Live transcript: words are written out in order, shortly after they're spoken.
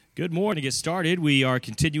Good morning. To get started, we are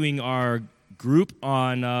continuing our group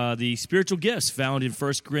on the spiritual gifts found in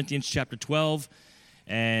 1 Corinthians chapter 12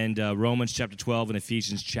 and Romans chapter 12 and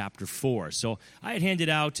Ephesians chapter 4. So I had handed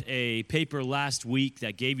out a paper last week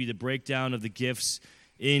that gave you the breakdown of the gifts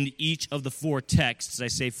in each of the four texts. I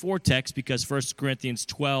say four texts because 1 Corinthians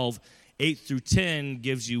 12, 8 through 10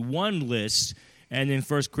 gives you one list, and then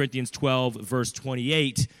 1 Corinthians 12, verse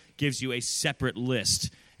 28 gives you a separate list.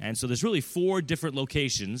 And so there's really four different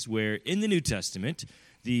locations where in the New Testament,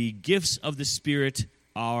 the gifts of the Spirit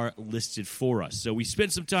are listed for us. So we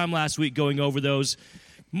spent some time last week going over those.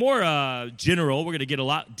 More general, we're going to get a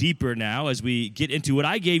lot deeper now as we get into what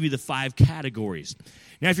I gave you the five categories.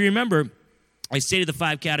 Now, if you remember, I stated the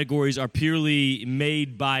five categories are purely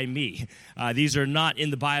made by me. These are not in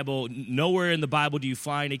the Bible. Nowhere in the Bible do you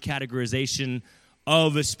find a categorization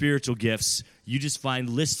of spiritual gifts. You just find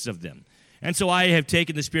lists of them. And so I have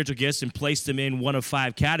taken the spiritual gifts and placed them in one of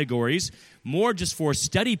five categories, more just for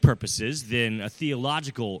study purposes than a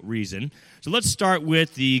theological reason. So let's start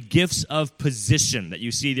with the gifts of position that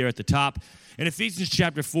you see there at the top. In Ephesians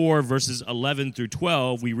chapter 4, verses 11 through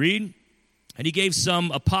 12, we read, "And he gave some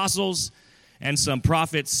apostles and some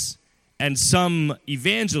prophets and some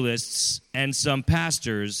evangelists and some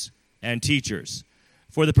pastors and teachers,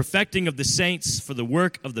 for the perfecting of the saints, for the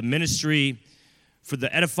work of the ministry, for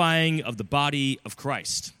the edifying of the body of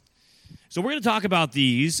Christ." So we're going to talk about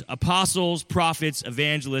these apostles, prophets,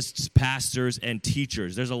 evangelists, pastors, and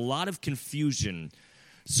teachers. There's a lot of confusion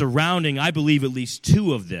surrounding, I believe, at least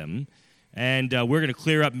two of them. And we're going to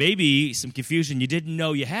clear up maybe some confusion you didn't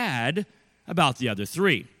know you had about the other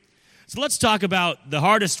three. So let's talk about the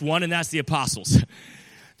hardest one, and that's the apostles.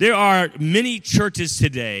 There are many churches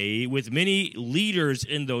today with many leaders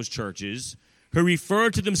in those churches who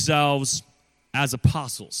refer to themselves as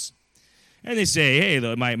apostles. And they say,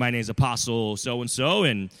 hey, my name's Apostle so-and-so,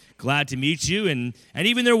 and glad to meet you. And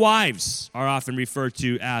even their wives are often referred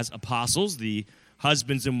to as apostles, the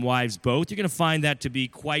husbands and wives both. You're going to find that to be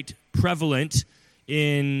quite prevalent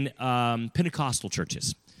in Pentecostal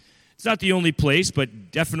churches. It's not the only place,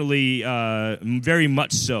 but definitely very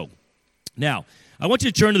much so. Now, I want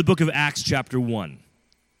you to turn to the book of Acts chapter 1.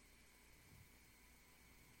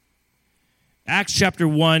 Acts chapter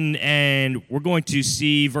 1, and we're going to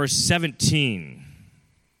see verse 17.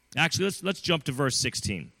 Actually, let's jump to verse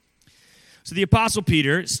 16. So the Apostle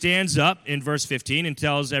Peter stands up in verse 15 and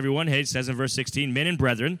tells everyone, hey, it says in verse 16, "Men and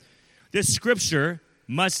brethren, this scripture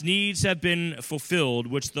must needs have been fulfilled,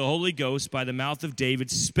 which the Holy Ghost by the mouth of David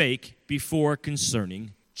spake before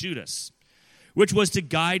concerning Judas, which was to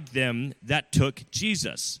guide them that took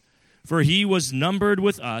Jesus. For he was numbered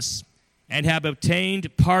with us, and have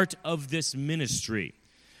obtained part of this ministry.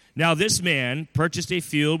 Now this man purchased a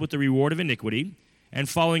field with the reward of iniquity, and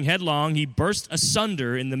falling headlong, he burst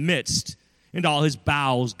asunder in the midst, and all his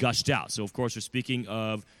bowels gushed out." So, of course, we're speaking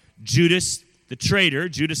of Judas, the traitor,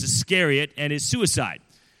 Judas Iscariot, and his suicide.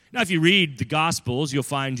 Now, if you read the Gospels, you'll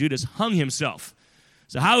find Judas hung himself.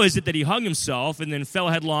 So how is it that he hung himself and then fell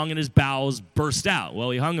headlong and his bowels burst out?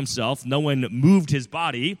 Well, he hung himself. No one moved his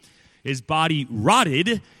body. His body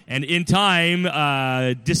rotted, and in time,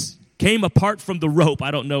 came apart from the rope. I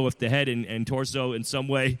don't know if the head and torso in some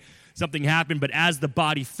way, something happened, but as the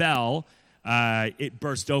body fell, it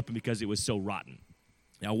burst open because it was so rotten.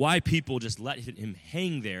 Now, why people just let him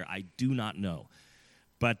hang there, I do not know.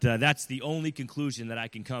 But that's the only conclusion that I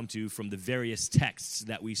can come to from the various texts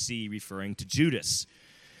that we see referring to Judas.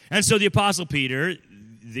 And so the Apostle Peter,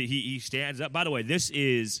 he stands up. By the way, this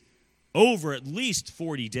is over at least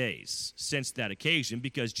 40 days since that occasion,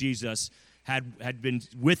 because Jesus had been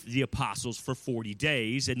with the apostles for 40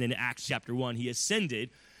 days, and then in Acts chapter 1, he ascended,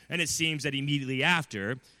 and it seems that immediately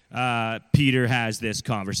after, Peter has this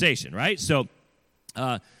conversation, right? So,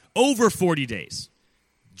 over 40 days,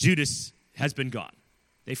 Judas has been gone.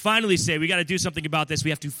 They finally say, we got to do something about this. We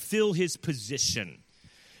have to fill his position.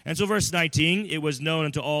 And so verse 19, "It was known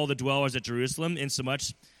unto all the dwellers at Jerusalem,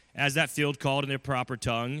 insomuch as that field called in their proper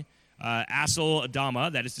tongue, Asel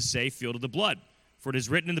Adama, that is to say, field of the blood. For it is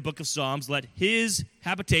written in the book of Psalms, let his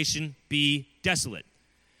habitation be desolate,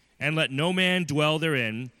 and let no man dwell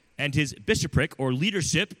therein, and his bishopric, or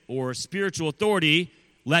leadership, or spiritual authority,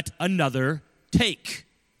 let another take."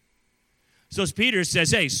 So as Peter says,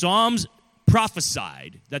 hey, Psalms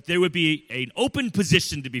prophesied that there would be an open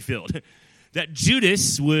position to be filled, that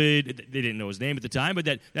Judas would, they didn't know his name at the time, but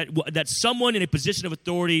that someone in a position of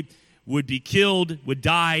authority would be killed, would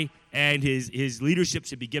die, and his leadership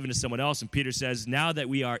should be given to someone else. And Peter says, now that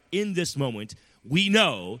we are in this moment, we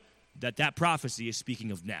know that prophecy is speaking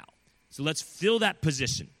of now. So let's fill that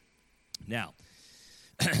position. Now,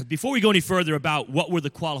 before we go any further about what were the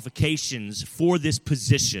qualifications for this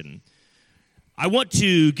position, I want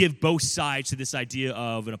to give both sides to this idea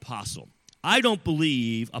of an apostle. I don't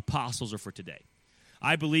believe apostles are for today.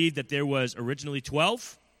 I believe that there was originally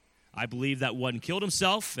 12. I believe that one killed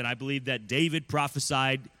himself, and I believe that David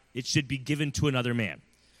prophesied it should be given to another man.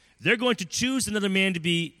 They're going to choose another man to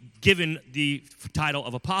be given the title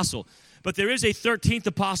of apostle. But there is a 13th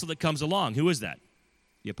apostle that comes along. Who is that?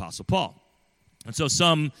 The Apostle Paul. And so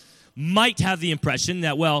some might have the impression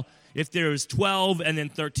that, well, if there's 12 and then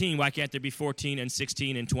 13, why can't there be 14 and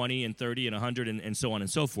 16 and 20 and 30 and 100 and so on and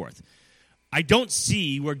so forth? I don't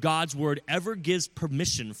see where God's word ever gives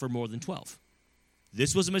permission for more than 12.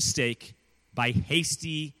 This was a mistake by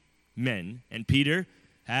hasty men, and Peter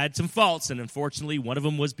had some faults, and unfortunately one of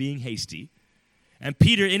them was being hasty. And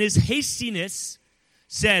Peter, in his hastiness,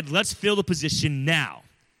 said, let's fill the position now.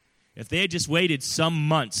 If they had just waited some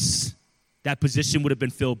months, that position would have been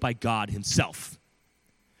filled by God himself.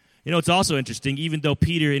 You know, it's also interesting, even though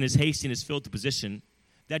Peter in his hastiness filled the position,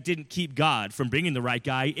 that didn't keep God from bringing the right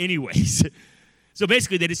guy anyways. So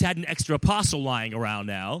basically, they just had an extra apostle lying around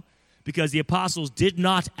now because the apostles did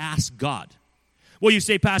not ask God. Well, you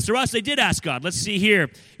say, Pastor Russ, they did ask God. Let's see here.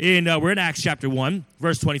 We're in Acts chapter 1,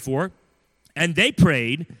 verse 24. And they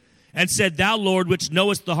prayed and said, Thou, Lord, which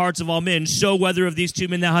knowest the hearts of all men, show whether of these two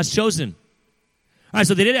men thou hast chosen. All right,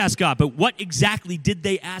 so they did ask God, but what exactly did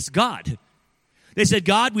they ask God? They said,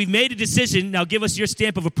 God, we've made a decision. Now give us your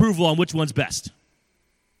stamp of approval on which one's best.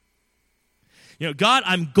 You know, God,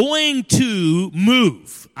 I'm going to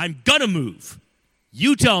move. I'm going to move.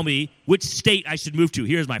 You tell me which state I should move to.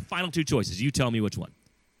 Here's my final two choices. You tell me which one.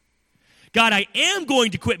 God, I am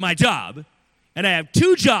going to quit my job, and I have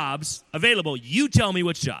two jobs available. You tell me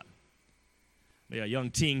which job. A young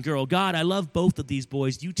teen girl, God, I love both of these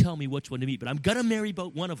boys. You tell me which one to meet, but I'm going to marry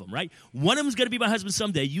one of them, right? One of them's going to be my husband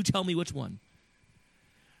someday. You tell me which one.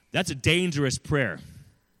 That's a dangerous prayer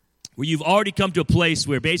where you've already come to a place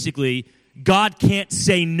where basically God can't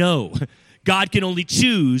say no. God can only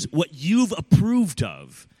choose what you've approved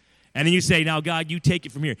of. And then you say, now, God, you take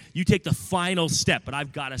it from here. You take the final step, but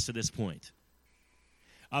I've got us to this point.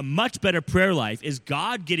 A much better prayer life is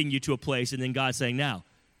God getting you to a place and then God saying, now,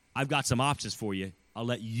 I've got some options for you. I'll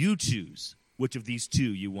let you choose which of these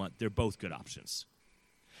two you want. They're both good options.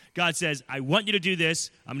 God says, I want you to do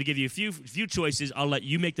this. I'm going to give you a few choices. I'll let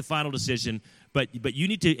you make the final decision. But you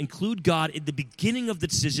need to include God at the beginning of the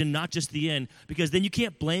decision, not just the end, because then you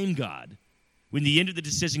can't blame God when the end of the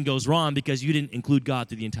decision goes wrong because you didn't include God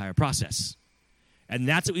through the entire process. And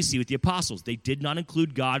that's what we see with the apostles. They did not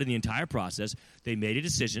include God in the entire process. They made a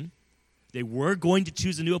decision. They were going to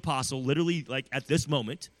choose a new apostle, literally like at this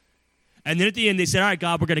moment. And then at the end, they said, all right,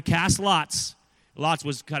 God, we're going to cast lots. Lots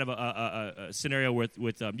was kind of a scenario with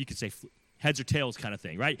you could say heads or tails kind of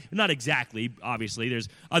thing, right? Not exactly, obviously. There's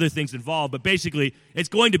other things involved. But basically, it's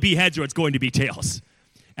going to be heads or it's going to be tails.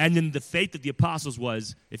 And then the faith of the apostles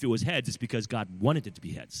was, if it was heads, it's because God wanted it to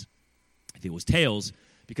be heads. If it was tails,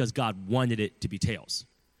 because God wanted it to be tails.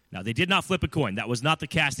 Now, they did not flip a coin. That was not the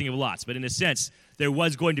casting of lots. But in a sense, there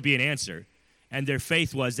was going to be an answer. And their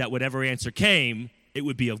faith was that whatever answer came, it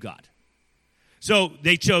would be of God. So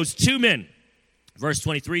they chose two men. Verse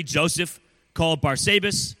 23, Joseph, called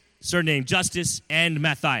Barsabas, surnamed Justus, and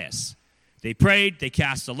Matthias. They prayed, they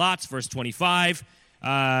cast the lots. Verse 25,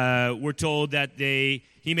 we're told that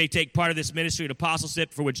he may take part of this ministry and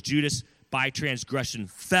apostleship for which Judas by transgression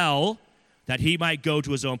fell, that he might go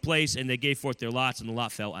to his own place, and they gave forth their lots, and the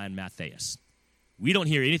lot fell on Matthias. We don't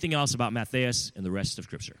hear anything else about Matthias in the rest of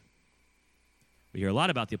Scripture. We hear a lot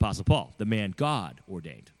about the Apostle Paul, the man God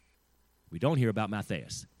ordained. We don't hear about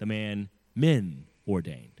Matthias, the man men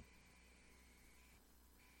ordained.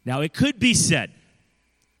 Now, it could be said,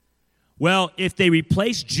 well, if they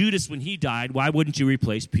replaced Judas when he died, why wouldn't you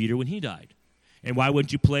replace Peter when he died? And why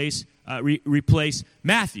wouldn't you replace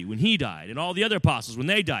Matthew when he died and all the other apostles when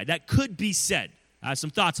they died? That could be said. I have some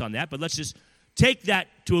thoughts on that, but let's just take that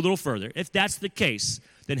to a little further. If that's the case,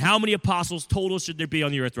 then how many apostles total should there be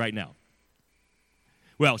on the earth right now?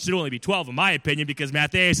 Well, it should only be 12 in my opinion because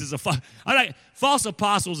Matthias is false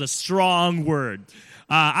apostle is a strong word.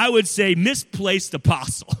 I would say misplaced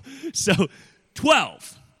apostle. So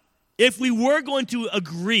 12. If we were going to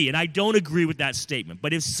agree, and I don't agree with that statement,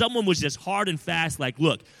 but if someone was just hard and fast like,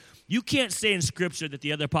 look, you can't say in Scripture that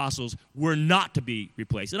the other apostles were not to be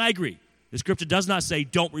replaced. And I agree. The Scripture does not say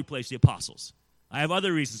don't replace the apostles. I have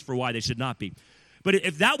other reasons for why they should not be. But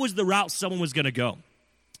if that was the route someone was going to go,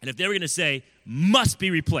 and if they were going to say, must be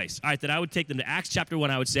replaced, all right, then I would take them to Acts chapter 1.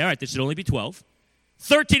 I would say, all right, there should only be 12.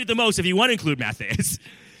 13 at the most if you want to include Matthias.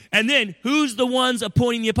 And then, who's the ones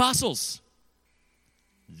appointing the apostles?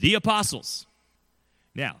 the apostles.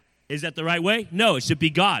 Now, is that the right way? No, it should be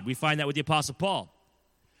God. We find that with the Apostle Paul.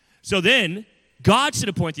 So then, God should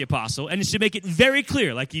appoint the apostle, and it should make it very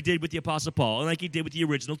clear, like he did with the Apostle Paul, and like he did with the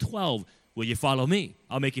original 12. Will you follow me?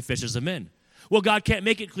 I'll make you fishers of men. Well, God can't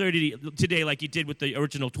make it clear today like he did with the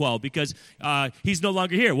original 12 because he's no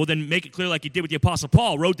longer here. Well, then make it clear like he did with the Apostle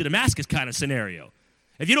Paul, road to Damascus kind of scenario.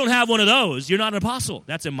 If you don't have one of those, you're not an apostle.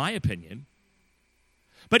 That's in my opinion.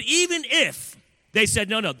 But even if they said,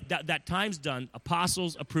 no, that time's done,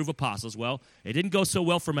 apostles approve apostles. Well, it didn't go so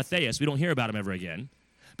well for Matthias. We don't hear about him ever again.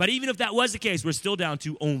 But even if that was the case, we're still down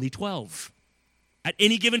to only 12 at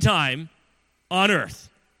any given time on earth.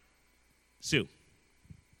 Sue.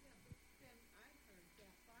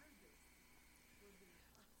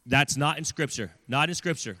 That's not in Scripture. Not in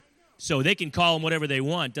Scripture. So they can call him whatever they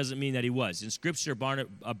want. Doesn't mean that he was. In Scripture,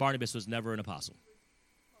 Barnabas was never an apostle.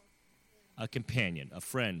 A companion, a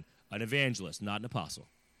friend, an evangelist, not an apostle.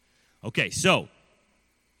 Okay, so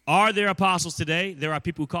are there apostles today? There are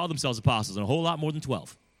people who call themselves apostles, and a whole lot more than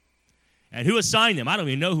 12. And who assigned them? I don't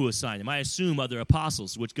even know who assigned them. I assume other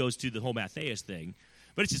apostles, which goes to the whole Matthias thing.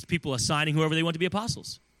 But it's just people assigning whoever they want to be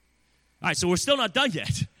apostles. All right, so we're still not done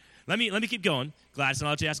yet. Let me keep going. Gladys, and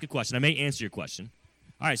I'll let you ask a question. I may answer your question.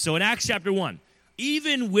 All right, so in Acts chapter 1,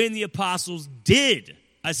 even when the apostles did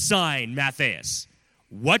assign Matthias,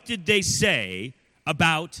 what did they say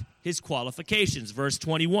about his qualifications? Verse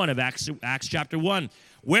 21 of Acts chapter 1.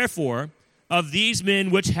 Wherefore, of these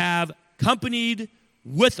men which have companied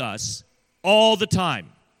with us all the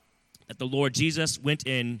time, that the Lord Jesus went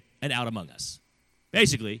in and out among us.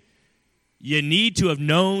 Basically, you need to have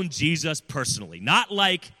known Jesus personally, not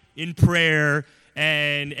like in prayer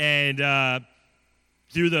and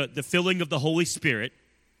through the filling of the Holy Spirit.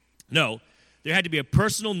 No, there had to be a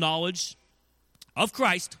personal knowledge of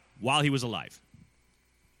Christ while he was alive.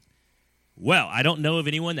 Well, I don't know of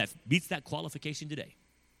anyone that meets that qualification today.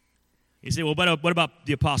 You say, well, but what about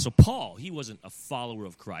the Apostle Paul? He wasn't a follower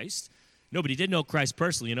of Christ. Nobody did know Christ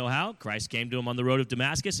personally. You know how? Christ came to him on the road of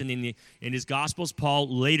Damascus, and in his Gospels, Paul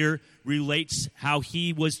later relates how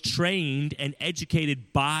he was trained and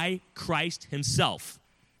educated by Christ himself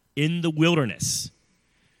in the wilderness.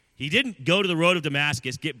 He didn't go to the road of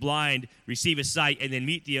Damascus, get blind, receive his sight, and then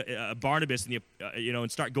meet the Barnabas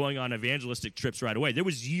and start going on evangelistic trips right away. There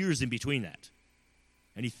was years in between that.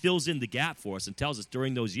 And he fills in the gap for us and tells us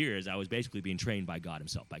during those years, I was basically being trained by God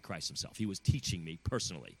himself, by Christ himself. He was teaching me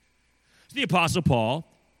personally. So the Apostle Paul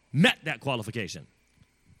met that qualification.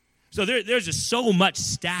 So there's just so much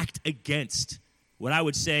stacked against what I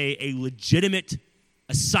would say a legitimate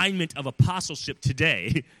assignment of apostleship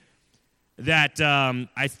today that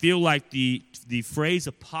I feel like the phrase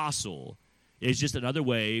apostle is just another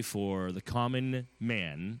way for the common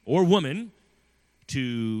man or woman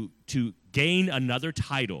to gain another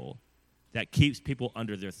title that keeps people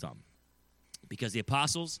under their thumb. Because the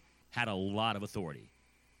apostles had a lot of authority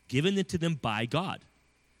given to them by God.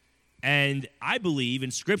 And I believe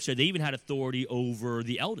in Scripture they even had authority over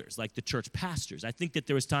the elders, like the church pastors. I think that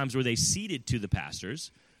there was times where they ceded to the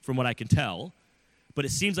pastors, from what I can tell. But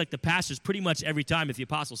it seems like the pastors pretty much every time, if the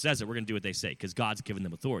apostle says it, we're going to do what they say because God's given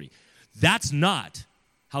them authority. That's not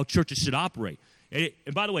how churches should operate. And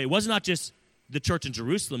by the way, it was not just the church in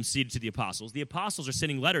Jerusalem ceded to the apostles. The apostles are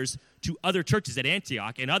sending letters to other churches at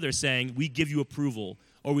Antioch and others saying, we give you approval,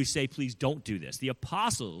 or we say, please don't do this. The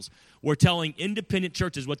apostles were telling independent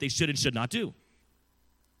churches what they should and should not do.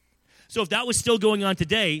 So if that was still going on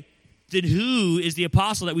today, then who is the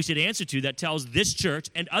apostle that we should answer to that tells this church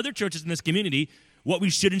and other churches in this community what we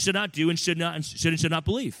should and should not do and should and should not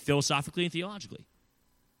believe, philosophically and theologically?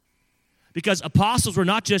 Because apostles were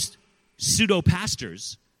not just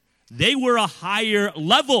pseudo-pastors. They were a higher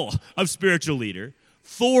level of spiritual leader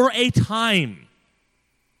for a time.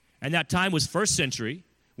 And that time was first century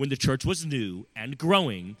when the church was new and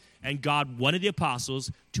growing, and God wanted the apostles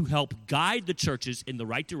to help guide the churches in the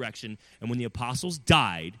right direction. And when the apostles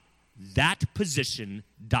died, that position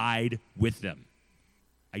died with them.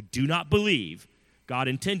 I do not believe God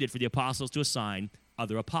intended for the apostles to assign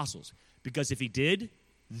other apostles, because if he did,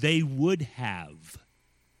 they would have.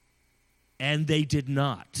 And they did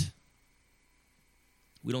not.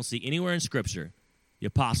 We don't see anywhere in Scripture the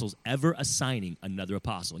apostles ever assigning another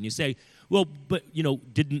apostle. And you say, well, but,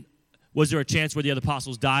 was there a chance where the other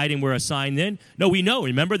apostles died and were assigned then? No, we know.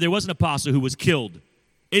 Remember, there was an apostle who was killed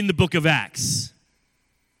in the book of Acts.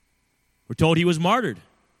 We're told he was martyred.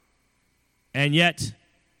 And yet,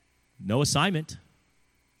 no assignment,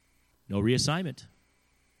 no reassignment.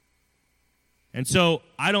 And so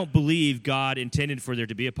I don't believe God intended for there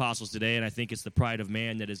to be apostles today, and I think it's the pride of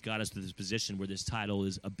man that has got us to this position where this title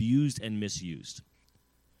is abused and misused.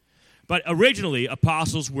 But originally,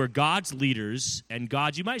 apostles were God's leaders and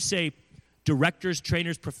God's, you might say, directors,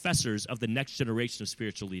 trainers, professors of the next generation of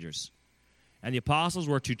spiritual leaders. And the apostles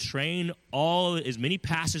were to train as many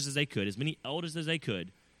pastors as they could, as many elders as they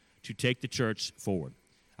could, to take the church forward.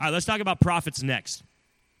 All right, let's talk about prophets next.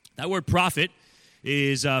 That word prophet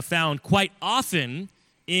is found quite often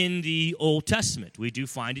in the Old Testament. We do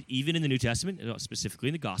find it even in the New Testament, specifically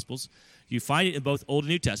in the Gospels. You find it in both Old and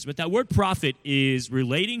New Testament. That word prophet is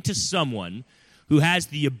relating to someone who has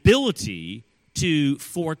the ability to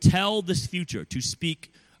foretell this future, to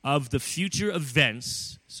speak of the future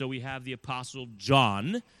events. So we have the Apostle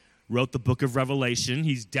John, wrote the book of Revelation.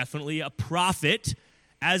 He's definitely a prophet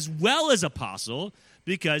as well as apostle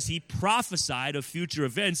because he prophesied of future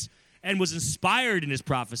events and was inspired in his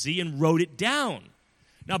prophecy and wrote it down.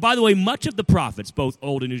 Now, by the way, much of the prophets, both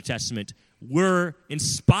Old and New Testament, were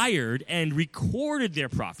inspired and recorded their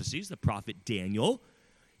prophecies. The prophet Daniel,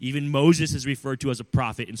 even Moses is referred to as a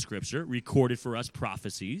prophet in Scripture, recorded for us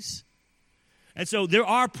prophecies. And so there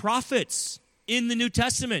are prophets in the New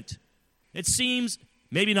Testament. It seems,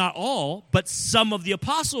 maybe not all, but some of the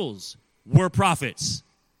apostles were prophets,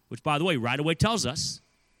 which, by the way, right away tells us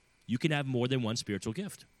you can have more than one spiritual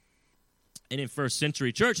gift. And in first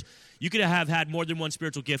century church, you could have had more than one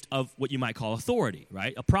spiritual gift of what you might call authority,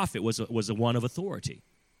 right? A prophet was a one of authority.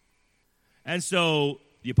 And so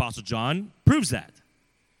the Apostle John proves that.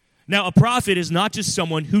 Now, a prophet is not just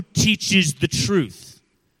someone who teaches the truth.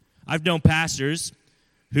 I've known pastors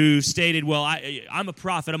who stated, well, I'm a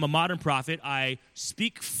prophet, I'm a modern prophet, I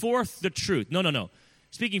speak forth the truth. No.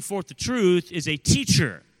 Speaking forth the truth is a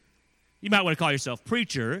teacher. You might want to call yourself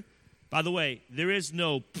preacher. By the way, there is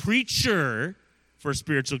no preacher for a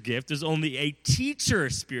spiritual gift. There's only a teacher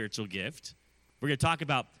spiritual gift. We're going to talk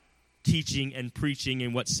about teaching and preaching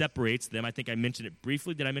and what separates them. I think I mentioned it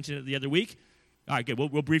briefly. Did I mention it the other week? All right, good.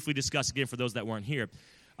 We'll briefly discuss again for those that weren't here.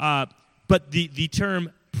 But the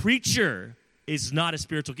term preacher is not a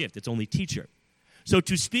spiritual gift. It's only teacher. So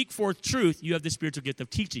to speak forth truth, you have the spiritual gift of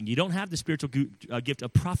teaching. You don't have the spiritual gift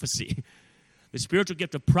of prophecy. The spiritual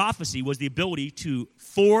gift of prophecy was the ability to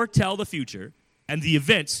foretell the future and the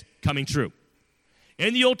events coming true.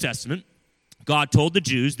 In the Old Testament, God told the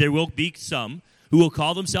Jews there will be some who will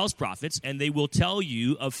call themselves prophets, and they will tell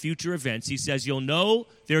you of future events. He says you'll know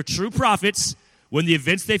they're true prophets when the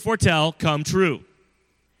events they foretell come true.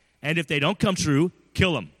 And if they don't come true,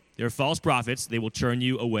 kill them. They're false prophets. They will turn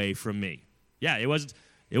you away from me. Yeah, it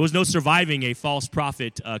was no surviving a false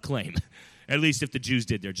prophet claim. At least if the Jews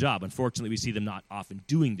did their job. Unfortunately, we see them not often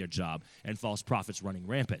doing their job and false prophets running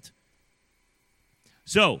rampant.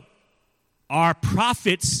 So, our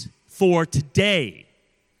prophets for today,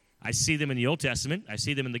 I see them in the Old Testament. I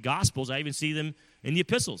see them in the Gospels. I even see them in the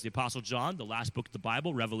epistles. The Apostle John, the last book of the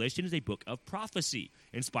Bible, Revelation, is a book of prophecy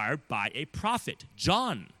inspired by a prophet,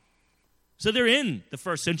 John. So they're in the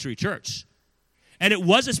first century church. And it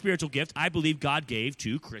was a spiritual gift I believe God gave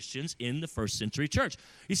to Christians in the first century church.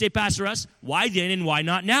 You say, Pastor Russ, why then and why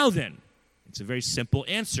not now then? It's a very simple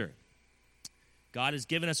answer. God has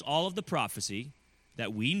given us all of the prophecy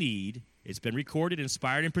that we need. It's been recorded,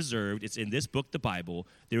 inspired, and preserved. It's in this book, the Bible.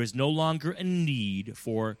 There is no longer a need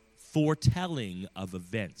for foretelling of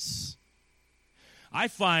events. I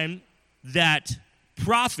find that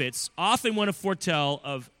prophets often want to foretell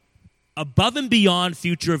of above and beyond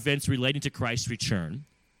future events relating to Christ's return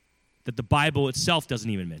that the Bible itself doesn't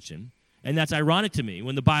even mention. And that's ironic to me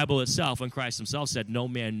when the Bible itself, when Christ himself said, no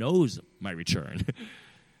man knows my return,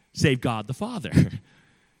 save God the Father.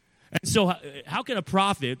 And so how can a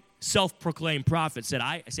prophet, self-proclaimed prophet, say,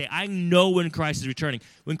 I know when Christ is returning,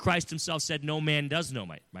 when Christ himself said, no man does know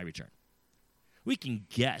my return? We can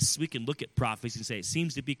guess. We can look at prophecy and say, it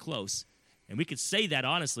seems to be close. And we could say that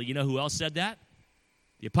honestly. You know who else said that?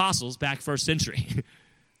 The apostles back first century.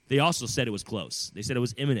 They also said it was close. They said it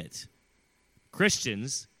was imminent.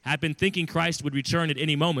 Christians have been thinking Christ would return at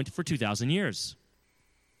any moment for 2,000 years.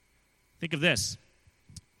 Think of this.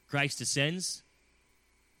 Christ descends.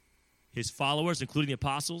 His followers, including the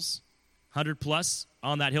apostles, 100 plus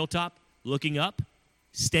on that hilltop, looking up,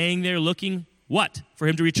 staying there looking, what? For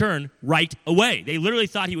him to return right away. They literally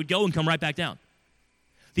thought he would go and come right back down.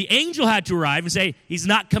 The angel had to arrive and say, he's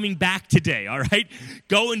not coming back today, all right?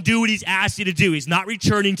 Go and do what he's asked you to do. He's not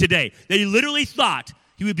returning today. They literally thought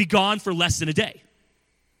he would be gone for less than a day.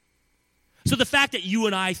 So the fact that you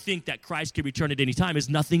and I think that Christ could return at any time is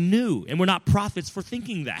nothing new, and we're not prophets for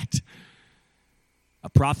thinking that. A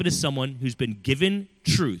prophet is someone who's been given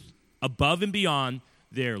truth above and beyond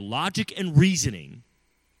their logic and reasoning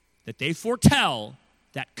that they foretell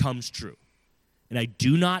that comes true. And I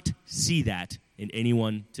do not see that in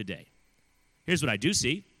anyone today. Here's what I do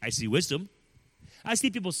see. I see wisdom. I see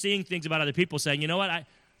people seeing things about other people saying, you know what,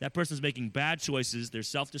 that person's making bad choices. They're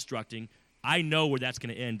self-destructing. I know where that's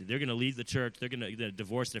going to end. They're going to leave the church. They're going to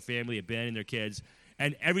divorce their family, abandon their kids,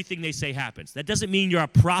 and everything they say happens. That doesn't mean you're a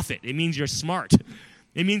prophet. It means you're smart.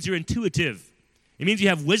 It means you're intuitive. It means you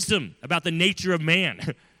have wisdom about the nature of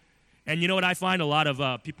man. And you know what I find? A lot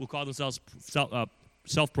of people who call themselves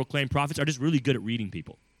self-proclaimed prophets are just really good at reading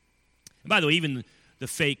people. And by the way, even the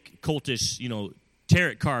fake cultish,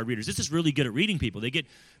 tarot card readers, they're just really good at reading people. They get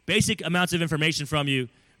basic amounts of information from you.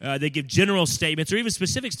 They give general statements or even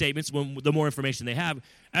specific statements the more information they have.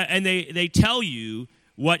 And they tell you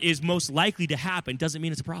what is most likely to happen. Doesn't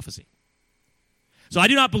mean it's a prophecy. So I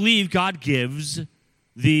do not believe God gives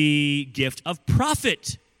the gift of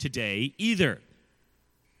prophet today either.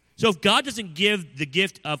 So if God doesn't give the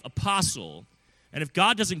gift of apostle, and if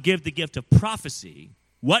God doesn't give the gift of prophecy,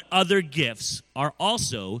 what other gifts are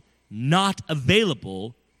also not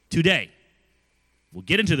available today? We'll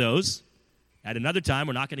get into those at another time.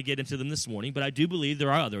 We're not going to get into them this morning, but I do believe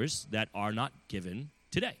there are others that are not given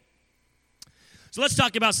today. So let's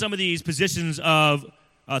talk about some of these positions of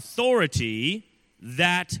authority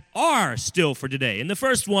that are still for today. And the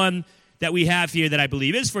first one that we have here that I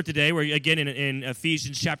believe is for today, we're again in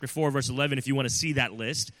Ephesians chapter 4, verse 11, if you want to see that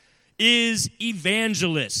list, is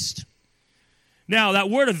evangelist. Now, that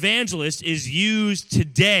word evangelist is used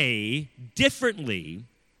today differently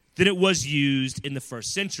than it was used in the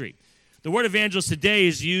first century. The word evangelist today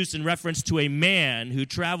is used in reference to a man who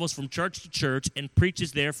travels from church to church and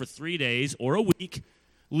preaches there for 3 days or a week,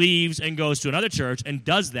 leaves and goes to another church and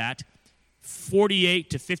does that 48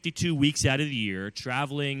 to 52 weeks out of the year,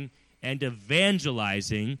 traveling and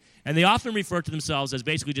evangelizing. And they often refer to themselves as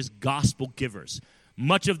basically just gospel givers.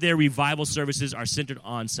 Much of their revival services are centered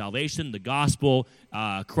on salvation, the gospel,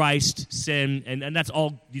 Christ, sin, and that's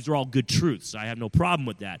all. These are all good truths. I have no problem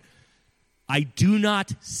with that. I do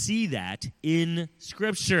not see that in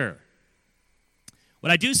Scripture.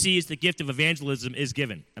 What I do see is the gift of evangelism is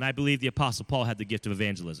given, and I believe the Apostle Paul had the gift of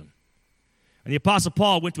evangelism. And the Apostle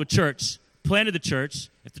Paul went to a church, planted the church.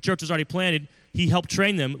 If the church was already planted, he helped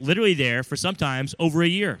train them literally there for sometimes over a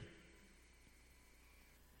year.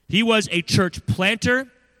 He was a church planter.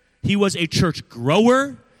 He was a church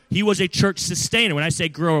grower. He was a church sustainer. When I say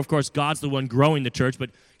grower, of course, God's the one growing the church, but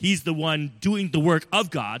he's the one doing the work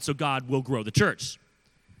of God, so God will grow the church.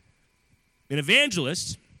 An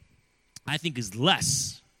evangelist, I think, is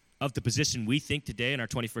less of the position we think today in our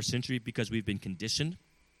 21st century because we've been conditioned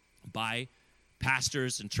by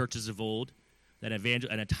pastors and churches of old that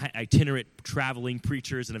an itinerant traveling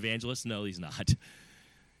preacher is an evangelist. No, he's not.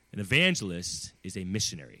 An evangelist is a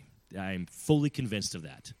missionary. I am fully convinced of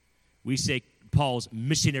that. We say Paul's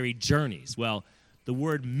missionary journeys. Well, the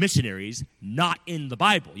word missionaries, not in the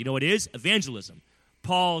Bible. You know what it is? Evangelism.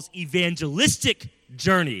 Paul's evangelistic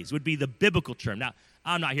journeys would be the biblical term. Now,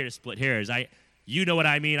 I'm not here to split hairs. You know what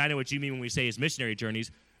I mean. I know what you mean when we say his missionary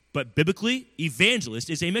journeys. But biblically, evangelist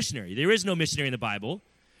is a missionary. There is no missionary in the Bible,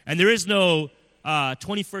 and there is no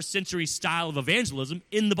 21st century style of evangelism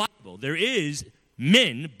in the Bible. There is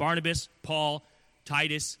men, Barnabas, Paul,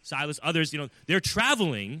 Titus, Silas, others, they're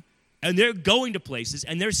traveling and they're going to places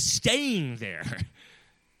and they're staying there.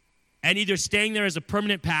 And either staying there as a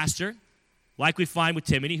permanent pastor, like we find with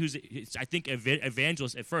Timothy, who's, I think,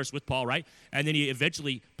 evangelist at first with Paul, right? And then he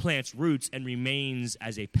eventually plants roots and remains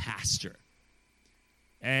as a pastor.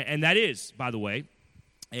 And that is, by the way,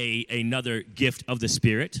 another gift of the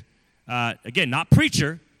Spirit. Again, not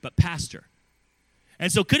preacher, but pastor.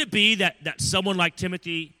 And so could it be that someone like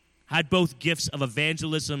Timothy had both gifts of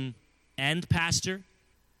evangelism and pastor,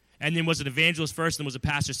 and then was an evangelist first and was a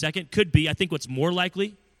pastor second? Could be. I think what's more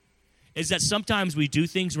likely is that sometimes we do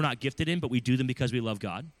things we're not gifted in, but we do them because we love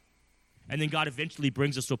God. And then God eventually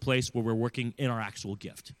brings us to a place where we're working in our actual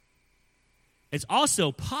gift. It's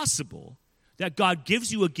also possible that God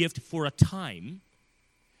gives you a gift for a time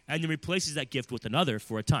and then replaces that gift with another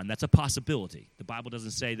for a time. That's a possibility. The Bible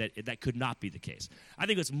doesn't say that could not be the case. I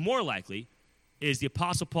think what's more likely is the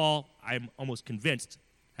Apostle Paul, I'm almost convinced,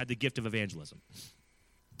 had the gift of evangelism.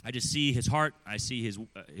 I just see his heart. I see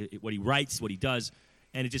what he writes, what he does,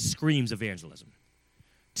 and it just screams evangelism.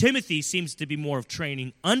 Timothy seems to be more of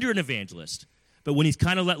training under an evangelist, but when he's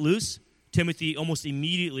kind of let loose, Timothy almost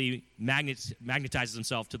immediately magnetizes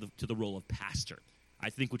himself to the role of pastor, I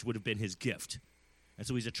think, which would have been his gift. And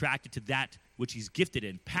so he's attracted to that which he's gifted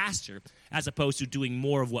in, pastor, as opposed to doing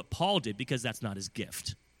more of what Paul did, because that's not his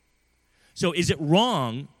gift. So is it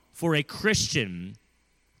wrong for a Christian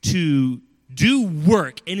to do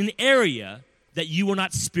work in an area that you are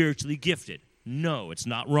not spiritually gifted? No, it's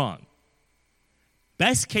not wrong.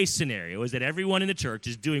 best case scenario is that everyone in the church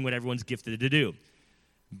is doing what everyone's gifted to do.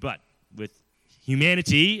 But with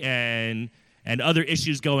humanity and other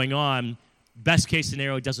issues going on, best case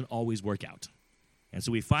scenario doesn't always work out. And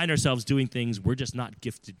so we find ourselves doing things we're just not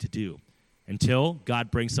gifted to do until God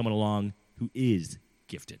brings someone along who is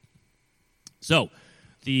gifted. So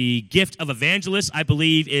the gift of evangelist, I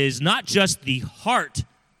believe, is not just the heart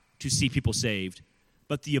to see people saved,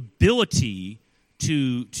 but the ability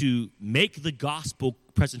to make the gospel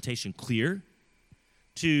presentation clear,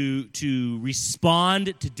 to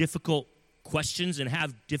respond to difficult questions and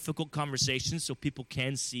have difficult conversations so people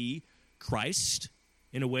can see Christ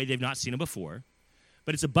in a way they've not seen him before.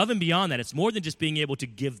 But it's above and beyond that. It's more than just being able to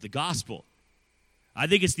give the gospel. I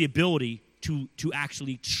think it's the ability to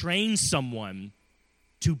actually train someone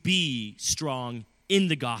to be strong in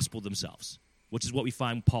the gospel themselves, which is what we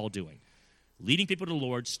find Paul doing. Leading people to the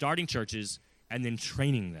Lord, starting churches, and then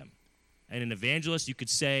training them. And an evangelist, you could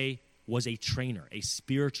say, was a trainer, a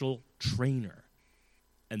spiritual trainer.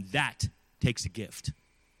 And that takes a gift.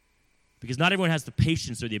 Because not everyone has the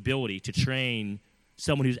patience or the ability to train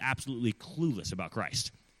someone who's absolutely clueless about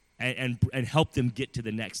Christ and help them get to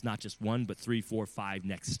the next, not just 1, but 3, 4, 5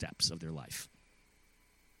 next steps of their life.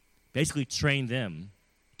 Basically train them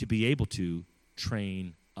to be able to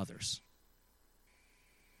train others.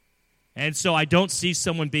 And so I don't see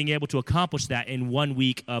someone being able to accomplish that in 1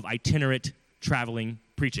 week of itinerant traveling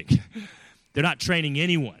preaching. They're not training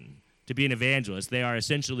anyone to be an evangelist. They are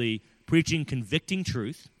essentially preaching convicting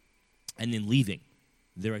truth and then leaving.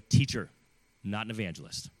 They're a teacher, not an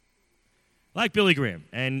evangelist. Like Billy Graham.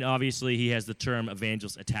 And obviously he has the term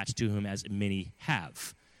evangelist attached to him, as many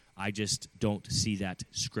have. I just don't see that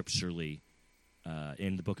scripturally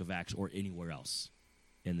in the book of Acts or anywhere else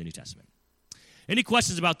in the New Testament. Any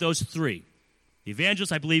questions about those three? The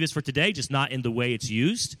evangelist, I believe, is for today, just not in the way it's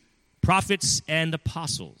used. Prophets and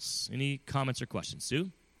apostles. Any comments or questions?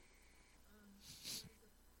 Sue?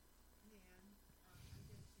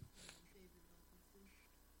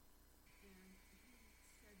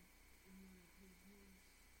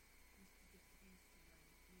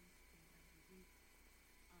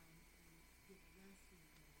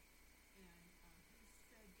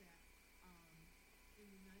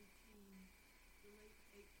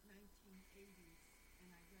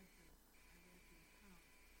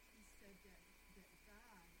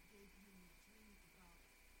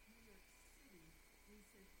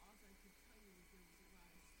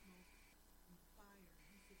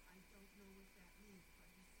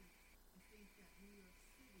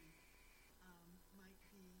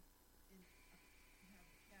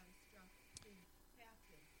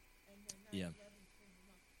 Yeah.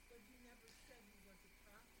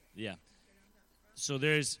 So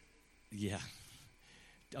there's,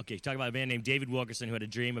 okay, talk about a man named David Wilkerson who had a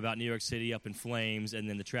dream about New York City up in flames, and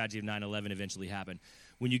then the tragedy of 9/11 eventually happened.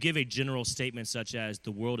 When you give a general statement such as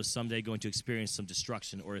the world is someday going to experience some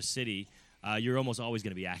destruction, or a city, you're almost always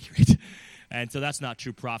going to be accurate. And so that's not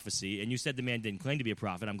true prophecy. And you said the man didn't claim to be a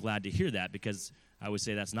prophet. I'm glad to hear that, because I would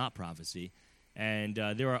say that's not prophecy. And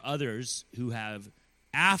there are others who have,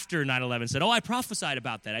 after 9/11, said, I prophesied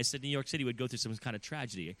about that. I said New York City would go through some kind of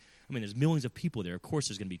tragedy. I mean, there's millions of people there. Of course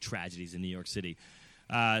there's going to be tragedies in New York City.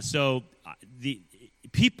 So the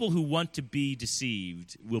people who want to be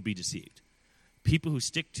deceived will be deceived. People who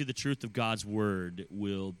stick to the truth of God's word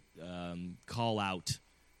will call out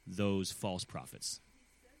those false prophets.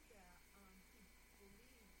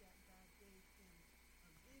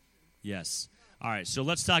 Yes. All right, so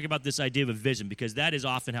let's talk about this idea of a vision, because that is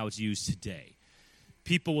often how it's used today.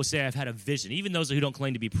 People will say, I've had a vision. Even those who don't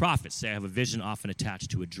claim to be prophets say, I have a vision, often attached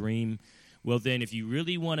to a dream. Well, then, if you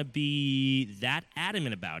really want to be that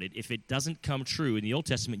adamant about it, if it doesn't come true, in the Old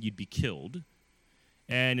Testament, you'd be killed.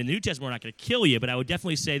 And in the New Testament, we're not going to kill you, but I would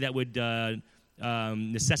definitely say that would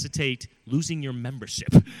necessitate losing your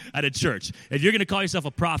membership at a church. If you're going to call yourself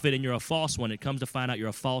a prophet and you're a false one, it comes to find out you're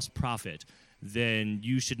a false prophet, then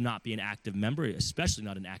you should not be an active member, especially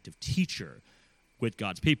not an active teacher with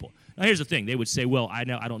God's people. Now, here's the thing. They would say, well, I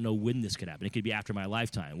don't know when this could happen. It could be after my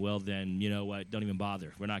lifetime. Well, then, you know what? Don't even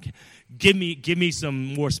bother. We're not. Give me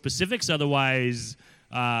some more specifics. Otherwise,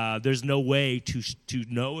 there's no way to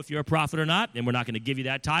know if you're a prophet or not, and we're not going to give you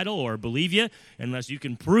that title or believe you unless you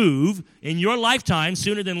can prove in your lifetime,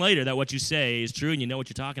 sooner than later, that what you say is true and you know what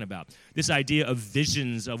you're talking about. This idea of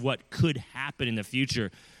visions of what could happen in the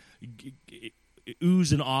future,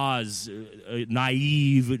 oohs and ahs,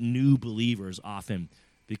 naive new believers often,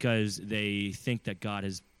 because they think that God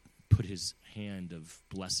has put his hand of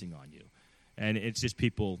blessing on you. And it's just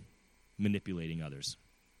people manipulating others.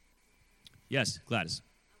 Yes, Gladys.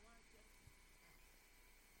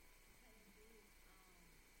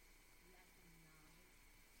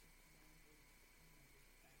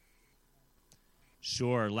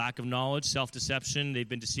 Sure, lack of knowledge, self-deception, they've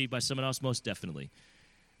been deceived by someone else, most definitely.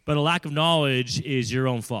 But a lack of knowledge is your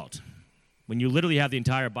own fault. When you literally have the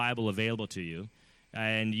entire Bible available to you,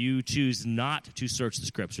 and you choose not to search the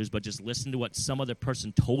Scriptures, but just listen to what some other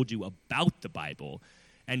person told you about the Bible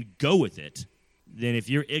and go with it, then if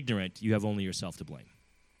you're ignorant, you have only yourself to blame.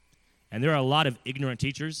 And there are a lot of ignorant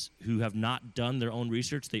teachers who have not done their own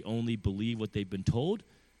research. They only believe what they've been told.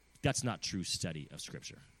 That's not true study of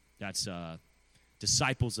Scripture. That's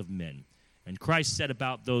disciples of men. And Christ said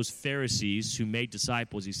about those Pharisees who made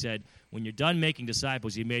disciples, he said, when you're done making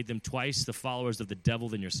disciples, you made them twice the followers of the devil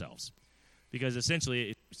than yourselves. Because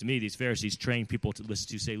essentially, to me, these Pharisees train people to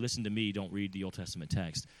say, listen to me, don't read the Old Testament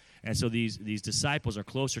text. And so these disciples are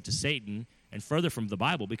closer to Satan and further from the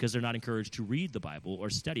Bible because they're not encouraged to read the Bible or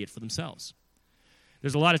study it for themselves.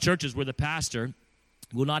 There's a lot of churches where the pastor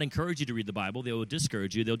will not encourage you to read the Bible. They will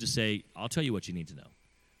discourage you. They'll just say, I'll tell you what you need to know.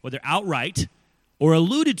 Whether outright or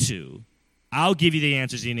alluded to, I'll give you the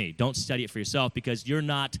answers you need. Don't study it for yourself because you're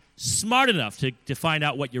not smart enough to find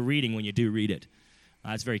out what you're reading when you do read it.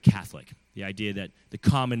 It's very Catholic, the idea that the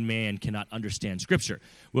common man cannot understand Scripture.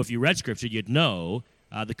 Well, if you read Scripture, you'd know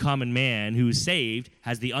the common man who is saved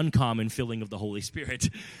has the uncommon filling of the Holy Spirit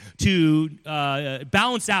to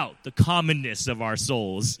balance out the commonness of our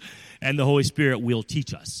souls, and the Holy Spirit will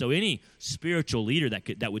teach us. So any spiritual leader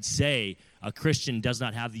that would say a Christian does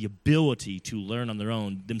not have the ability to learn on their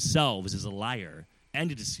own themselves is a liar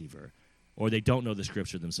and a deceiver, or they don't know the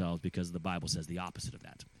Scripture themselves because the Bible says the opposite of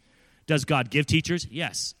that. Does God give teachers?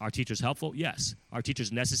 Yes. Are teachers helpful? Yes. Are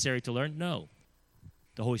teachers necessary to learn? No.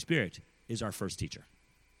 The Holy Spirit is our first teacher.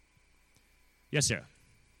 Yes, Sarah.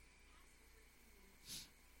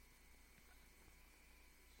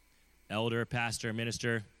 Elder, pastor,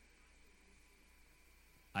 minister.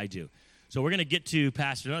 I do. So we're going to get to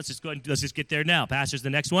pastor. Let's just get there now. Pastor's the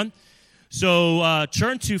next one. So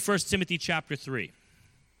turn to 1 Timothy chapter 3.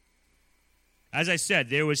 As I said,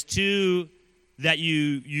 there was 2 that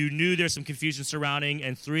you knew there's some confusion surrounding,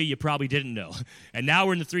 and 3 you probably didn't know. And now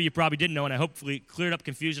we're in the 3 you probably didn't know, and I hopefully cleared up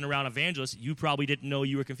confusion around evangelists you probably didn't know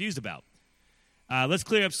you were confused about. Let's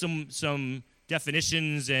clear up some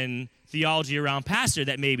definitions and theology around pastor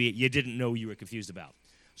that maybe you didn't know you were confused about.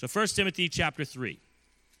 So 1 Timothy chapter 3.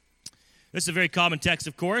 This is a very common text,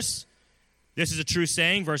 of course. This is a true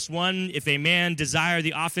saying. Verse 1, if a man desire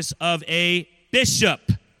the office of a bishop,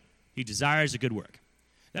 he desires a good work.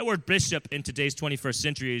 That word bishop in today's 21st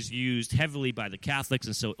century is used heavily by the Catholics,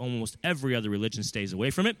 and so almost every other religion stays away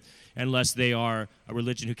from it, unless they are a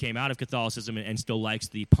religion who came out of Catholicism and still likes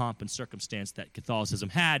the pomp and circumstance that Catholicism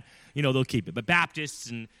had. They'll keep it. But Baptists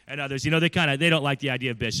and others, they don't like the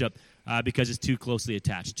idea of bishop because it's too closely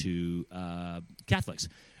attached to Catholics.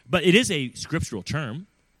 But it is a scriptural term.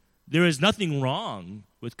 There is nothing wrong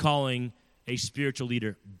with calling a spiritual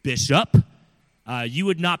leader bishop. You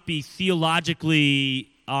would not be theologically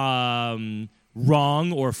wrong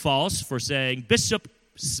or false for saying, Bishop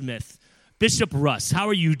Smith, Bishop Russ, how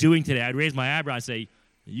are you doing today? I'd raise my eyebrow and say,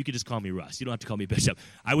 you could just call me Russ. You don't have to call me Bishop.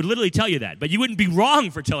 I would literally tell you that, but you wouldn't be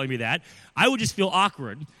wrong for telling me that. I would just feel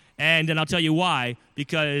awkward, and I'll tell you why,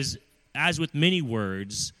 because as with many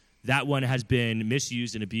words, that one has been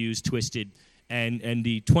misused and abused, twisted, and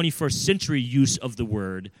the 21st century use of the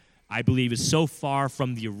word, I believe, is so far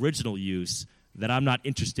from the original use that I'm not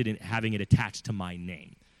interested in having it attached to my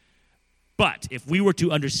name. But if we were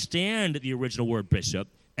to understand the original word bishop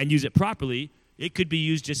and use it properly, it could be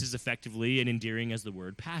used just as effectively and endearing as the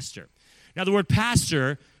word pastor. Now, the word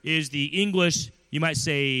pastor is the English, you might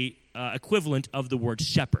say, equivalent of the word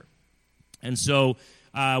shepherd. And so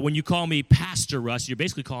when you call me Pastor Russ, you're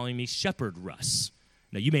basically calling me Shepherd Russ.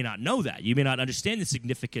 Now, you may not know that. You may not understand the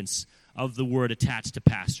significance of the word attached to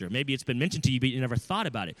pastor. Maybe it's been mentioned to you, but you never thought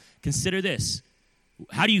about it. Consider this.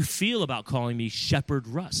 How do you feel about calling me Shepherd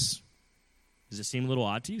Russ? Does it seem a little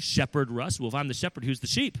odd to you? Shepherd Russ? Well, if I'm the shepherd, who's the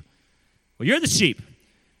sheep? Well, you're the sheep.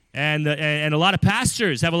 And a lot of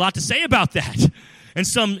pastors have a lot to say about that. And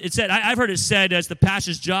I've heard it said it's the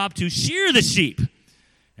pastor's job to shear the sheep.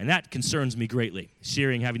 And that concerns me greatly.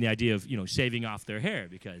 Shearing, having the idea of, shaving off their hair,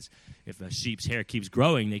 because if a sheep's hair keeps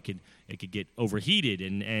growing, it could get overheated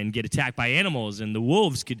and get attacked by animals, and the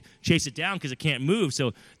wolves could chase it down because it can't move.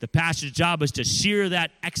 So the pastor's job is to shear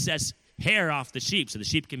that excess hair off the sheep so the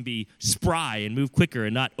sheep can be spry and move quicker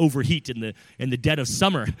and not overheat in the dead of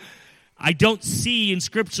summer. I don't see in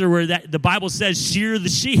Scripture where the Bible says shear the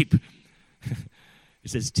sheep. It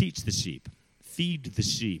says teach the sheep, feed the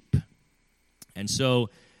sheep. And so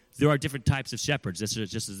there are different types of shepherds,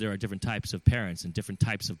 just as there are different types of parents and different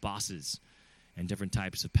types of bosses and different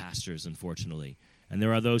types of pastors, unfortunately. And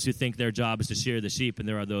there are those who think their job is to shear the sheep, and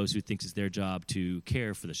there are those who think it's their job to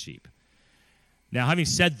care for the sheep. Now, having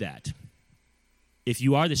said that, if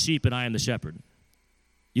you are the sheep and I am the shepherd,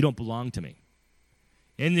 you don't belong to me.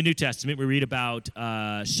 In the New Testament, we read about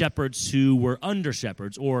shepherds who were under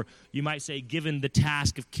shepherds, or you might say given the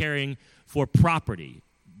task of caring for property,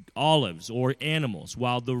 olives, or animals,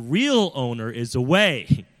 while the real owner is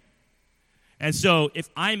away. And so if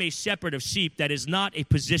I'm a shepherd of sheep, that is not a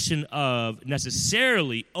position of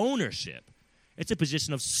necessarily ownership. It's a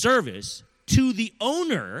position of service to the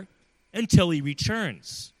owner until he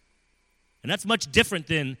returns. And that's much different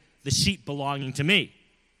than the sheep belonging to me.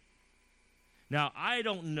 Now, I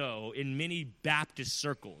don't know in many Baptist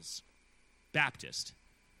circles,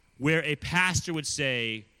 where a pastor would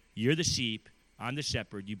say, you're the sheep, I'm the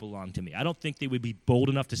shepherd, you belong to me. I don't think they would be bold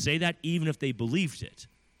enough to say that, even if they believed it.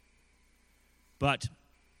 But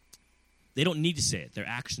they don't need to say it. Their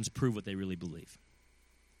actions prove what they really believe.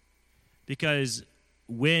 Because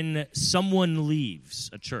when someone leaves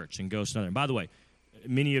a church and goes to another, and by the way,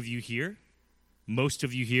 many of you here, most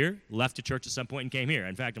of you here, left a church at some point and came here.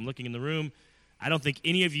 In fact, I'm looking in the room. I don't think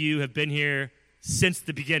any of you have been here since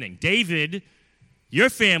the beginning. David, your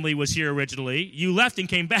family was here originally. You left and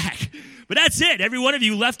came back. But that's it. Every one of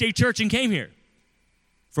you left a church and came here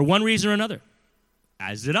for one reason or another.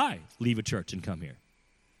 As did I leave a church and come here.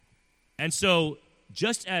 And so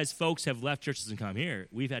just as folks have left churches and come here,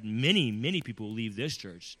 we've had many, many people leave this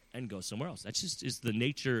church and go somewhere else. That just is the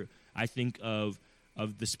nature, I think, of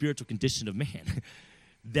the spiritual condition of man.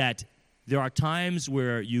 That there are times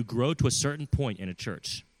where you grow to a certain point in a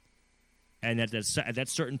church, and at that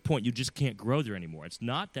certain point, you just can't grow there anymore. It's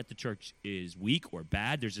not that the church is weak or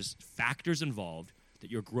bad. There's just factors involved that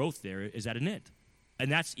your growth there is at an end.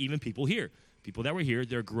 And that's even people here. People that were here,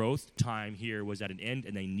 their growth time here was at an end,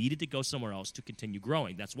 and they needed to go somewhere else to continue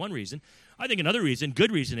growing. That's one reason. I think another reason,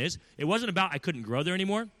 good reason, is it wasn't about I couldn't grow there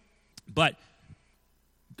anymore, but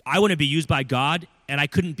I want to be used by God, and I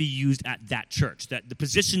couldn't be used at that church. That the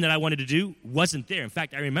position that I wanted to do wasn't there. In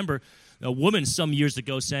fact, I remember a woman some years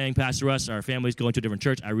ago saying, Pastor Russ, our family's going to a different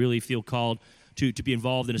church. I really feel called to be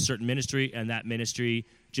involved in a certain ministry, and that ministry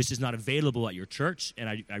just is not available at your church, and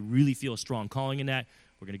I really feel a strong calling in that.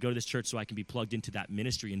 We're going to go to this church so I can be plugged into that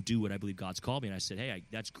ministry and do what I believe God's called me. And I said, hey,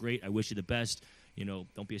 that's great. I wish you the best. You know,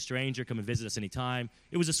 don't be a stranger. Come and visit us anytime.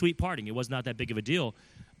 It was a sweet parting. It was not that big of a deal.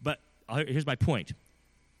 But here's my point.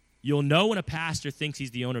 You'll know when a pastor thinks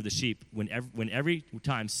he's the owner of the sheep when every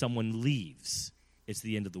time someone leaves, it's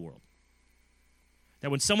the end of the world.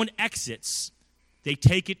 That when someone exits, they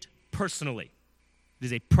take it personally. It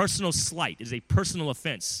is a personal slight. It is a personal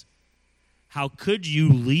offense. How could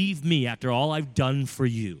you leave me after all I've done for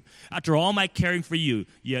you? After all my caring for you,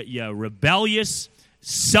 you rebellious,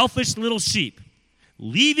 selfish little sheep,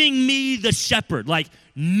 leaving me the shepherd. Like,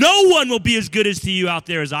 no one will be as good as to you out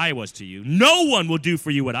there as I was to you. No one will do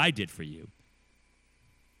for you what I did for you.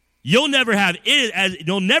 You'll never have it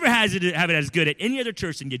as good at any other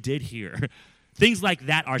church than you did here. Things like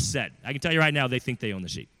that are said. I can tell you right now, they think they own the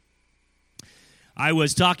sheep. I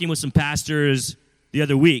was talking with some pastors the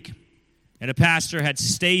other week, and a pastor had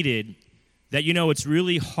stated that, it's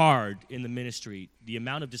really hard in the ministry. The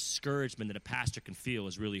amount of discouragement that a pastor can feel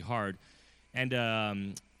is really hard. And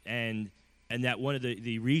that one of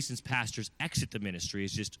the reasons pastors exit the ministry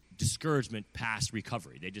is just discouragement past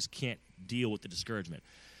recovery. They just can't deal with the discouragement.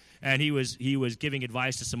 And he was giving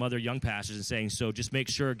advice to some other young pastors and saying, so just make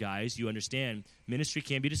sure, guys, you understand ministry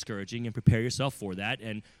can be discouraging and prepare yourself for that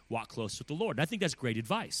and walk close with the Lord. And I think that's great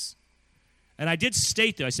advice. And I did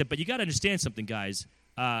state there, I said, but you got to understand something, guys.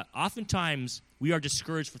 Oftentimes, we are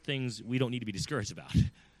discouraged for things we don't need to be discouraged about.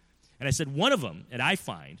 And I said, one of them, and I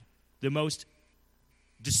find, the most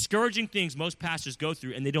discouraging things most pastors go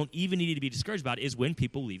through, and they don't even need to be discouraged about, is when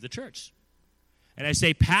people leave the church. And I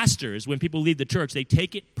say pastors, when people leave the church, they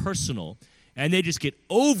take it personal, and they just get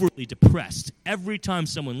overly depressed every time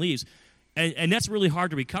someone leaves. And that's really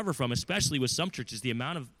hard to recover from, especially with some churches, the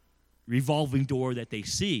amount of revolving door that they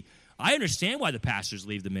see. I understand why the pastors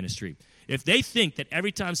leave the ministry. If they think that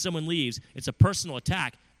every time someone leaves, it's a personal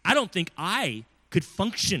attack, I don't think I could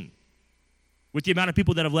function with the amount of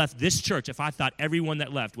people that have left this church if I thought everyone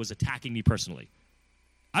that left was attacking me personally.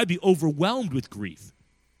 I'd be overwhelmed with grief.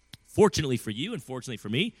 Fortunately for you and fortunately for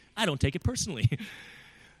me, I don't take it personally.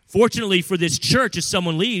 Fortunately for this church, if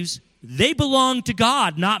someone leaves, they belong to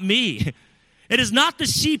God, not me. It is not the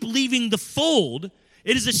sheep leaving the fold.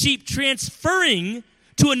 It is the sheep transferring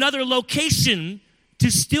to another location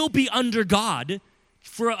to still be under God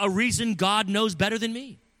for a reason God knows better than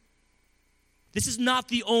me. This is not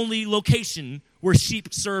the only location where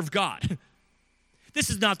sheep serve God. This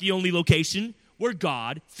is not the only location where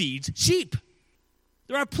God feeds sheep.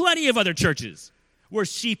 There are plenty of other churches where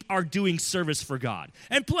sheep are doing service for God,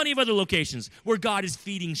 and plenty of other locations where God is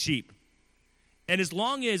feeding sheep. And as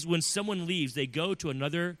long as when someone leaves, they go to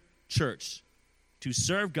another church to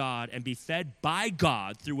serve God and be fed by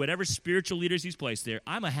God through whatever spiritual leaders he's placed there,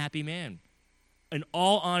 I'm a happy man. In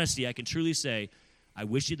all honesty, I can truly say, I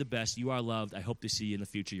wish you the best. You are loved. I hope to see you in the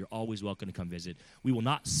future. You're always welcome to come visit. We will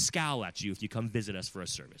not scowl at you if you come visit us for a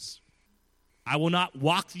service. I will not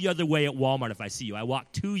walk the other way at Walmart if I see you. I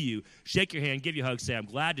walk to you, shake your hand, give you a hug, say, I'm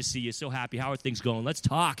glad to see you, so happy. How are things going? Let's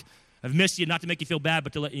talk. I've missed you, not to make you feel bad,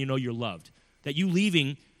 but to let you know you're loved. That you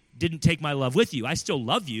leaving didn't take my love with you. I still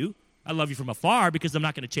love you. I love you from afar because I'm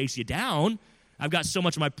not going to chase you down. I've got so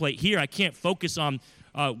much on my plate here. I can't focus on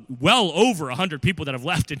well over 100 people that have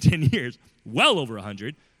left in 10 years. Well over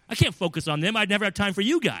 100. I can't focus on them. I'd never have time for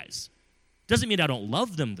you guys. Doesn't mean I don't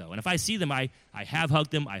love them, though. And if I see them, I have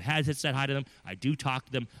hugged them. I have said hi to them. I do talk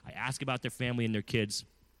to them. I ask about their family and their kids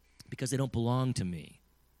because they don't belong to me.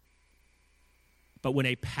 But when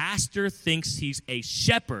a pastor thinks he's a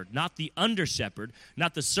shepherd, not the under-shepherd,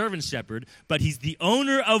 not the servant shepherd, but he's the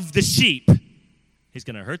owner of the sheep, he's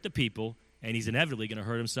going to hurt the people, and he's inevitably going to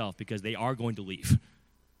hurt himself because they are going to leave.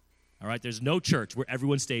 All right? There's no church where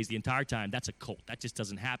everyone stays the entire time. That's a cult. That just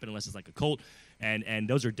doesn't happen unless it's like a cult, and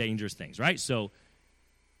those are dangerous things, right? So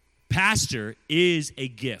pastor is a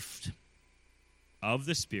gift of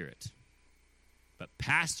the Spirit, but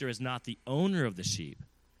pastor is not the owner of the sheep.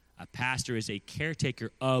 A pastor is a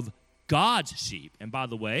caretaker of God's sheep. And by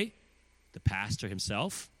the way, the pastor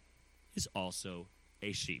himself is also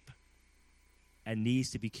a sheep and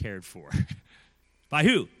needs to be cared for. By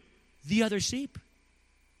who? The other sheep.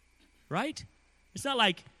 Right? It's not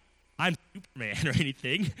like I'm Superman or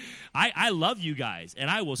anything. I love you guys,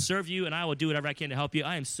 and I will serve you, and I will do whatever I can to help you.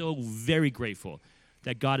 I am so very grateful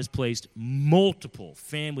that God has placed multiple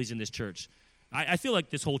families in this church. I feel like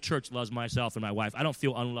this whole church loves myself and my wife. I don't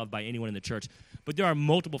feel unloved by anyone in the church. But there are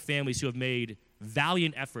multiple families who have made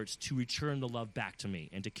valiant efforts to return the love back to me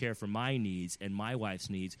and to care for my needs and my wife's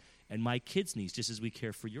needs and my kids' needs just as we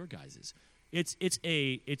care for your guys'. It's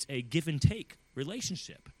a give and take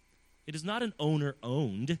relationship. It is not an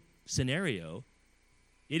owner-owned scenario.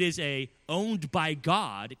 It is a owned by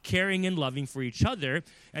God, caring and loving for each other.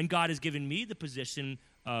 And God has given me the position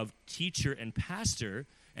of teacher and pastor,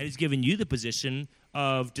 and he's given you the position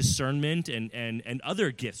of discernment and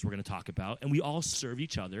other gifts we're going to talk about. And we all serve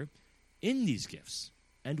each other in these gifts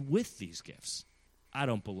and with these gifts. I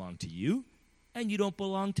don't belong to you, and you don't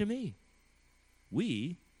belong to me.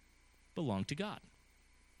 We belong to God.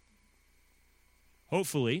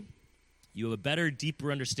 Hopefully, you have a better, deeper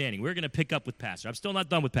understanding. We're going to pick up with Pastor. I'm still not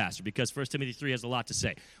done with Pastor because 1 Timothy 3 has a lot to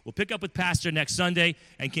say. We'll pick up with Pastor next Sunday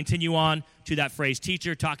and continue on to that phrase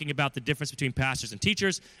teacher, talking about the difference between pastors and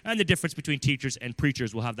teachers and the difference between teachers and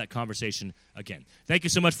preachers. We'll have that conversation again. Thank you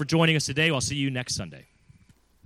so much for joining us today. I'll see you next Sunday.